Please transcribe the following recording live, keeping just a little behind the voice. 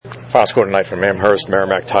Final score tonight from Amherst.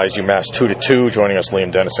 Merrimack ties UMass 2-2. Joining us, Liam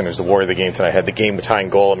Dennison, who's the warrior of the game tonight. Had the game-tying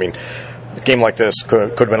goal. I mean, a game like this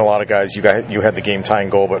could have been a lot of guys. You had the game-tying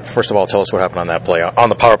goal, but first of all, tell us what happened on that play, on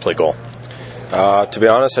the power play goal. To be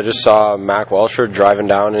honest, I just saw Mac Welcher driving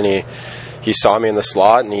down, and he saw me in the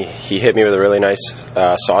slot, and he hit me with a really nice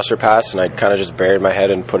saucer pass, and I kind of just buried my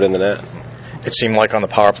head and put it in the net. It seemed like on the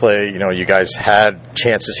power play, you guys had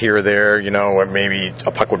chances here or there, or maybe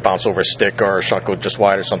a puck would bounce over a stick or a shot go just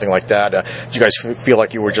wide or something like that. Did you guys feel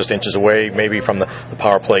like you were just inches away maybe from the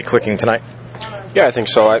power play clicking tonight? Yeah, I think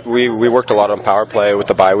so. We worked a lot on power play with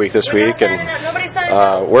the bye week this week,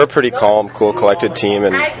 and we're a pretty calm, cool, collected team,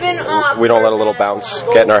 and we don't let a little bounce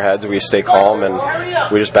get in our heads. We stay calm, and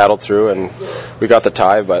we just battled through, and we got the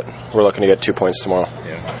tie, but we're looking to get 2 points tomorrow.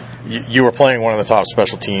 Yeah. You were playing one of the top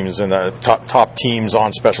special teams and the top teams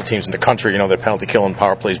on special teams in the country. The penalty kill and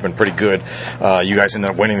power play has been pretty good. You guys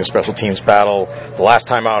ended up winning the special teams battle. The last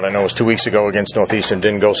time out, I know it was 2 weeks ago against Northeastern,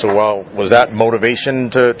 didn't go so well. Was that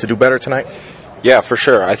motivation to do better tonight? Yeah, for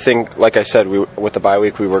sure. I think, like I said, with the bye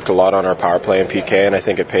week, we worked a lot on our power play and PK, and I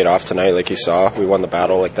think it paid off tonight, like you saw. We won the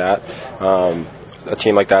battle like that. A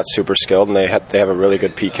team like that's super skilled, and they have a really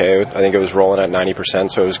good PK. I think it was rolling at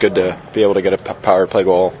 90%, so it was good to be able to get a power play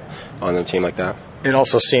goal on a team like that. It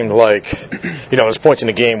also seemed like, there's points in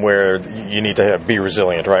the game where you need to be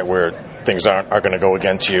resilient, right, where things aren't going to go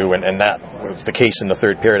against you, and that was the case in the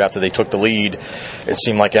third period after they took the lead. It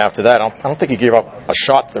seemed like after that, I don't think you gave up a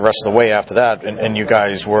shot the rest of the way after that, and you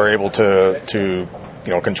guys were able to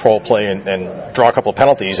control play and draw a couple of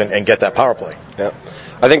penalties and get that power play. Yeah.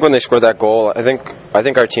 I think when they scored that goal, I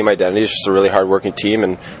think our team identity is just a really hard-working team,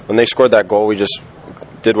 and when they scored that goal, we just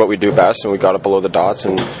did what we do best, and we got it below the dots,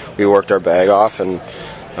 and we worked our bag off and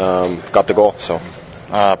got the goal. So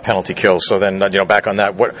penalty kill. So then, back on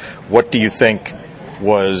that, what do you think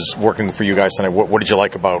was working for you guys tonight? What did you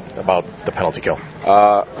like about the penalty kill?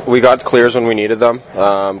 We got clears when we needed them.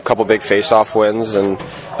 A couple big face-off wins, and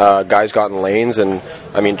guys got in lanes. And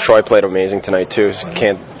I mean, Troy played amazing tonight too. So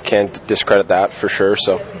can't discredit that for sure.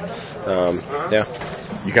 So yeah.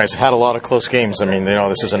 You guys have had a lot of close games. I mean,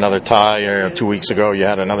 this is another tie. 2 weeks ago, you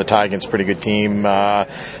had another tie against a pretty good team.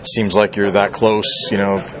 Seems like you're that close.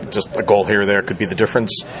 Just a goal here or there could be the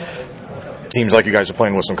difference. Seems like you guys are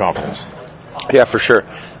playing with some confidence. Yeah, for sure.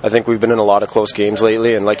 I think we've been in a lot of close games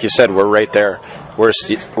lately, and like you said, we're right there. We're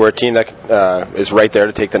a team that is right there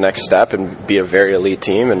to take the next step and be a very elite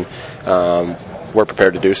team, and we're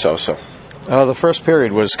prepared to do so. So. The first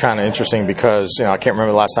period was kind of interesting because I can't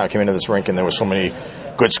remember the last time I came into this rink and there were so many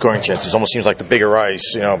good scoring chances. It almost seems like the bigger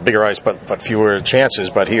ice, but fewer chances.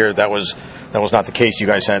 But here that was not the case. You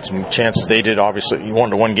guys had some chances. They did, obviously. You won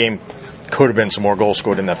to one game. Could have been some more goals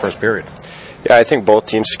scored in that first period. Yeah, I think both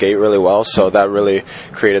teams skate really well, so that really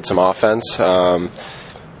created some offense.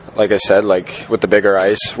 Like I said, with the bigger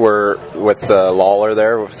ice, with the Lawler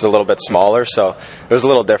there, it's a little bit smaller, so it was a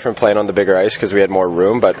little different playing on the bigger ice because we had more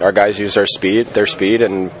room, but our guys used their speed,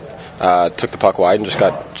 and took the puck wide and just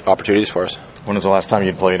got opportunities for us. When was the last time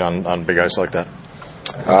you played on big ice like that?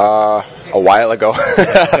 A while ago.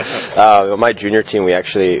 My junior team,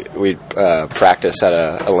 we practiced at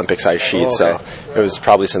a Olympic size sheet, so it was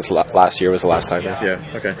probably since last year was the last time. Yeah.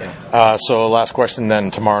 Okay. So last question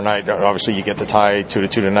then. Tomorrow night, obviously you get the tie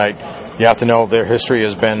 2-2 tonight. You have to know their history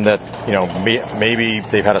has been that maybe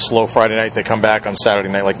they've had a slow Friday night. They come back on Saturday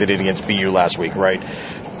night like they did against BU last week, right?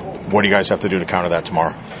 What do you guys have to do to counter that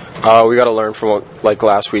tomorrow? We got to learn from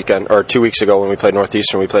last weekend or 2 weeks ago when we played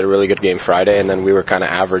Northeastern. We played a really good game Friday, and then we were kind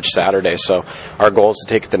of average Saturday. So our goal is to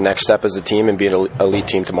take the next step as a team and be an elite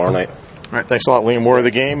team tomorrow night. All right, thanks a lot, Liam. Warrior of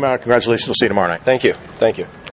the game. Congratulations. We'll see you tomorrow night. Thank you.